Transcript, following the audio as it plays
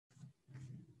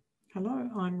Hello,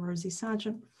 I'm Rosie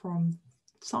Sargent from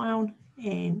Scion,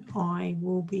 and I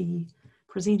will be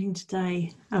presenting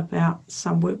today about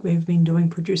some work we've been doing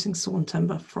producing sawn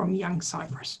timber from young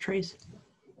cypress trees.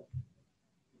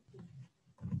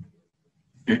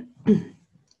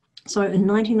 So in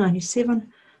 1997,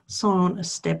 Scion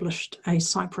established a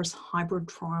cypress hybrid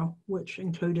trial, which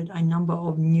included a number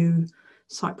of new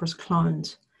cypress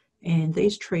clones. And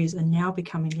these trees are now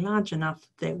becoming large enough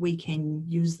that we can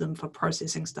use them for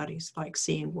processing studies, like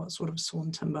seeing what sort of sawn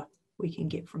timber we can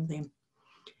get from them.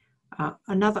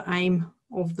 Another aim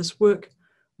of this work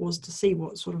was to see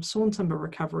what sort of sawn timber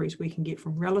recoveries we can get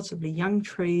from relatively young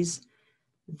trees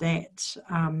that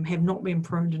have not been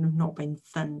pruned and have not been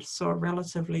thinned, so a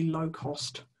relatively low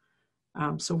cost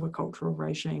silvicultural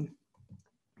regime.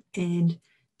 And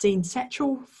Dean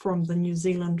Satchell from the New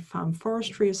Zealand Farm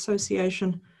Forestry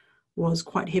Association was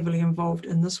quite heavily involved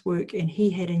in this work, and he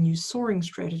had a new sawing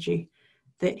strategy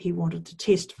that he wanted to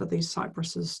test for these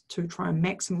cypresses to try and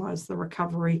maximize the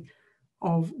recovery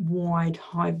of wide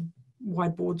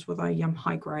boards with a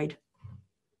high grade.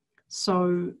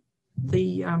 So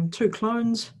the two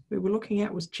clones we were looking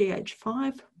at was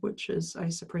GH5, which is a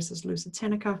Cypressus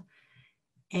lusitanica,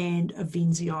 and a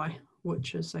Venzii,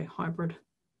 which is a hybrid.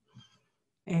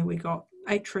 And we got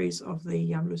 8 trees of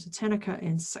the lusitanica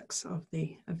and 6 of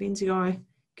the Venzii. You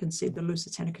can see the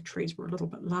lusitanica trees were a little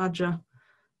bit larger,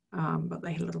 but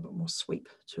they had a little bit more sweep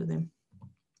to them.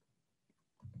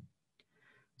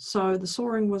 So the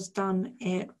sawing was done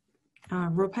at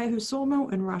Ruapehu Sawmill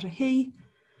in Ratahi.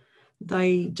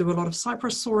 They do a lot of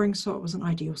cypress sawing, so it was an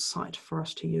ideal site for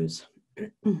us to use.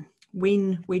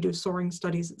 When we do sawing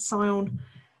studies at Scion,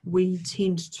 we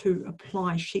tend to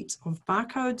apply sheets of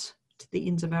barcodes to the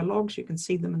ends of our logs. You can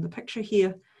see them in the picture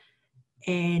here,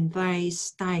 and they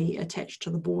stay attached to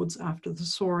the boards after the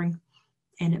sawing,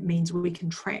 and it means we can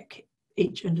track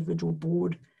each individual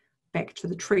board back to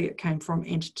the tree it came from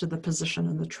and to the position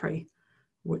in the tree,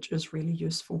 which is really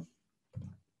useful.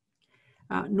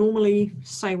 Normally,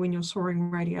 say when you're sawing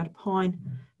radiata pine,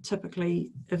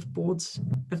 typically if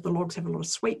the logs have a lot of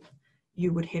sweep,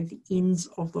 you would have the ends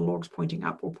of the logs pointing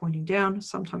up or pointing down,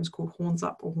 sometimes called horns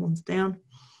up or horns down.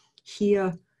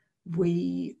 Here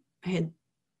we had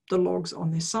the logs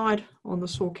on their side on the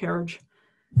saw carriage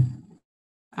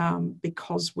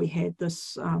because we had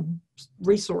this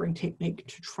resawing technique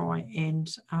to try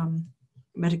and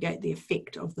mitigate the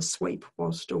effect of the sweep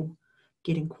while still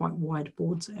getting quite wide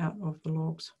boards out of the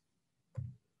logs.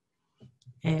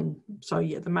 And so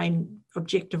yeah, the main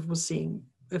objective was seeing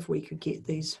if we could get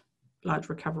these large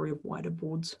recovery of wider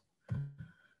boards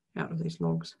out of these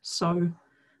logs. So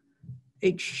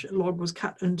each log was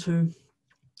cut into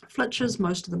flitches.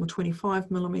 Most of them were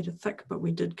 25mm thick, but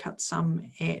we did cut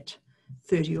some at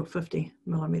 30 or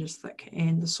 50mm thick,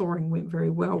 and the sawing went very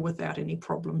well without any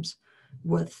problems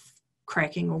with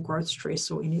cracking or growth stress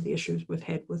or any of the issues we've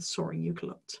had with sawing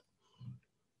eucalypts.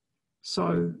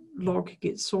 So log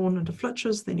gets sawn into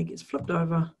flitches, then it gets flipped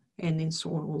over and then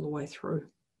sawn all the way through.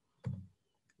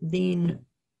 Then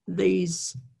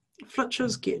these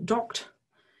flitches get docked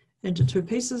into 2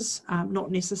 pieces,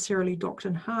 not necessarily docked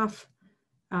in half.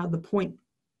 The point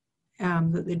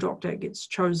that they're docked at gets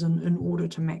chosen in order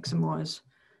to maximize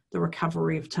the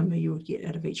recovery of timber you would get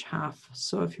out of each half.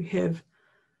 So if you have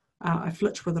a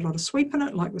flitch with a lot of sweep in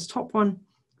it, like this top one,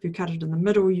 if you cut it in the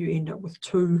middle, you end up with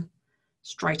 2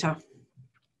 straighter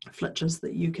flitches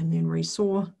that you can then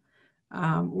resaw.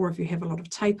 Or if you have a lot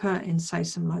of taper and say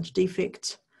some large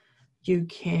defects, you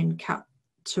can cut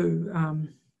to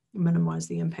minimize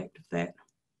the impact of that.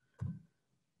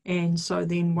 And so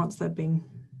then once they've been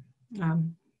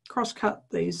cross-cut,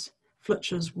 these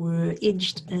flitches were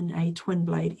edged in a twin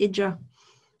blade edger,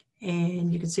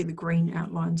 and you can see the green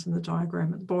outlines in the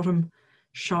diagram at the bottom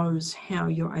shows how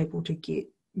you're able to get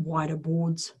wider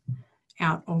boards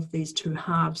out of these 2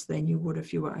 halves than you would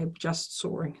if you were just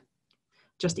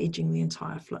edging the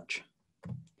entire flitch.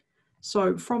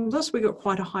 So from this we got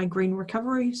quite a high green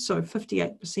recovery, so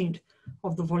 58%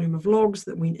 of the volume of logs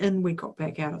that went in we got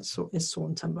back out as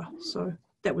sawn timber, so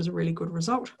that was a really good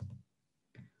result.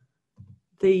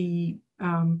 The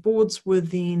boards were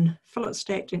then fillet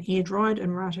stacked and air dried in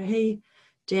Ratahi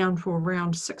down to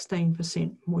around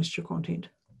 16% moisture content,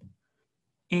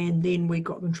 and then we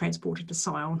got them transported to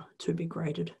Scion to be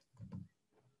graded.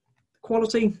 The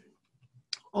quality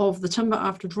of the timber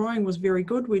after drying was very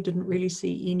good. We didn't really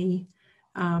see any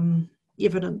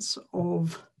evidence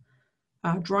of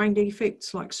drying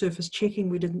defects like surface checking.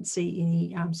 We didn't see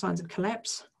any signs of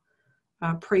collapse.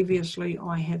 Previously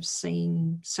I have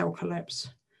seen cell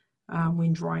collapse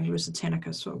when drying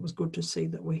lusitanica, so it was good to see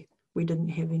that we didn't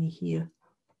have any here.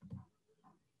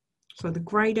 So the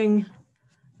grading,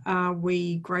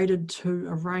 we graded to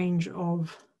a range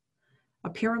of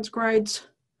appearance grades.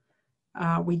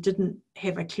 We didn't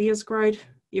have a clears grade.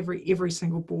 Every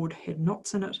single board had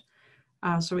knots in it.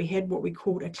 So we had what we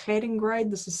called a cladding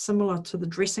grade. This is similar to the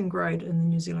dressing grade in the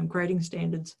New Zealand grading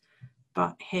standards,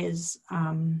 but has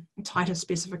tighter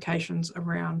specifications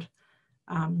around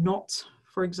knots,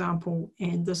 for example,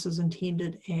 and this is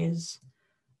intended as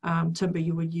timber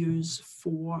you would use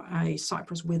for a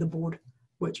Cypress weatherboard,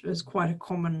 which is quite a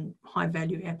common high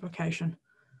value application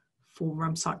for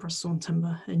Cypress sawn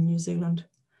timber in New Zealand.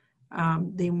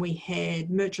 Then we had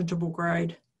merchantable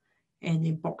grade and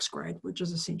then box grade, which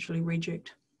is essentially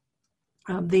reject.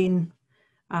 Then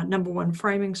number one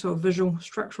framing, so a visual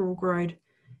structural grade.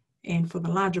 And for the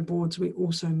larger boards, we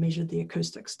also measured the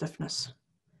acoustic stiffness.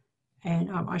 And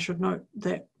I should note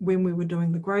that when we were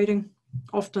doing the grading,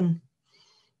 often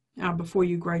before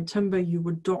you grade timber, you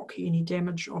would dock any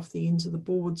damage off the ends of the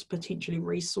boards, potentially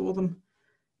resaw them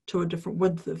to a different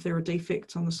width if there are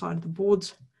defects on the side of the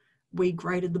boards. We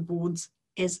graded the boards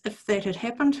as if that had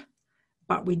happened,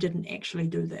 but we didn't actually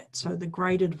do that. So the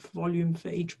graded volume for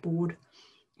each board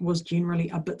was generally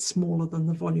a bit smaller than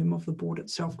the volume of the board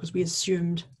itself, because we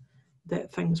assumed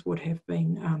that things would have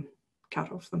been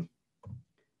cut off them.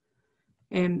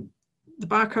 And the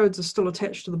barcodes are still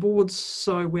attached to the boards,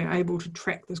 so we're able to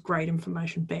track this grade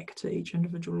information back to each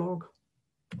individual log.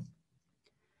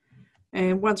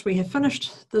 And once we have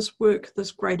finished this work,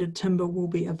 this graded timber will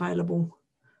be available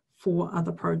for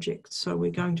other projects. So we're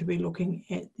going to be looking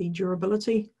at the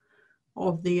durability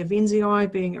of the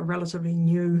Avenzii, being a relatively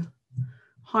new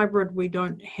hybrid. We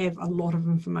don't have a lot of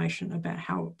information about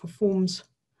how it performs.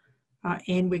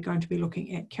 And we're going to be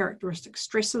looking at characteristic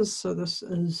stresses. So this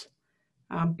is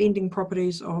bending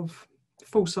properties of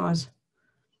full-size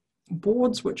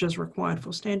boards, which is required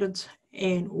for standards,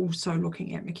 and also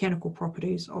looking at mechanical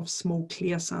properties of small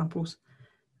clear samples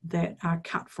that are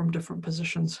cut from different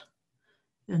positions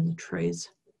in the trees.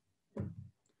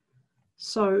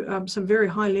 So some very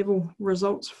high-level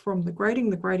results from the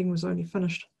grading. The grading was only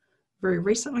finished very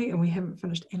recently, and we haven't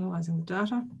finished analysing the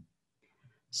data.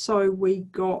 So we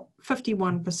got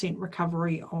 51%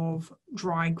 recovery of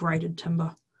dry graded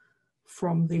timber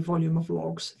from the volume of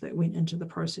logs that went into the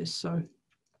process. So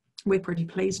we're pretty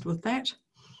pleased with that.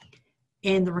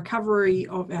 And the recovery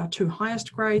of our two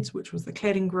highest grades, which was the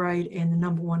cladding grade and the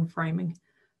number one framing,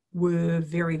 were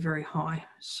very, very high.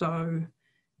 So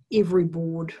every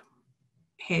board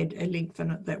had a length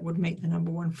in it that would meet the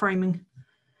number one framing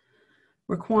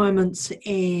requirements,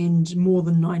 and more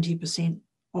than 90%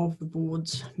 of the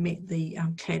boards met the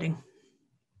cladding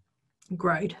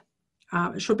grade.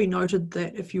 It should be noted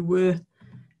that if you were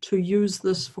to use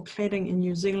this for cladding in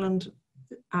New Zealand,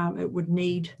 the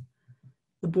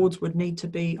boards would need to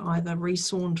be either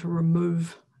resawn to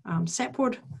remove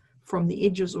sapwood from the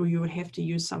edges, or you would have to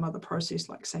use some other process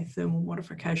like, say, thermal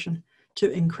modification to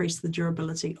increase the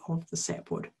durability of the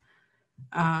sapwood.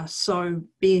 So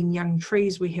being young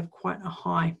trees, we have quite a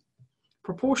high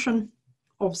proportion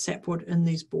of sapwood in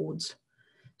these boards.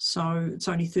 So it's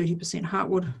only 30%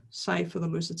 heartwood, say for the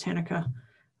Lusitanica,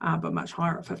 but much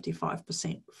higher at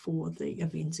 55% for the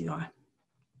Avenzii.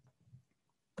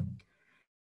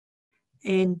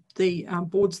 And the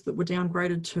boards that were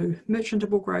downgraded to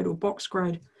merchantable grade or box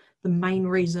grade, the main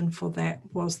reason for that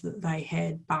was that they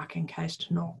had bark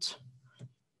encased knots.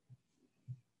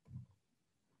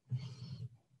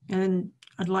 And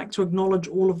I'd like to acknowledge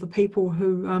all of the people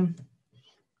who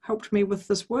helped me with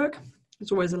this work.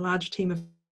 There's always a large team of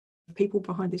people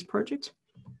behind these projects,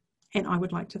 and I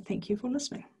would like to thank you for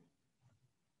listening.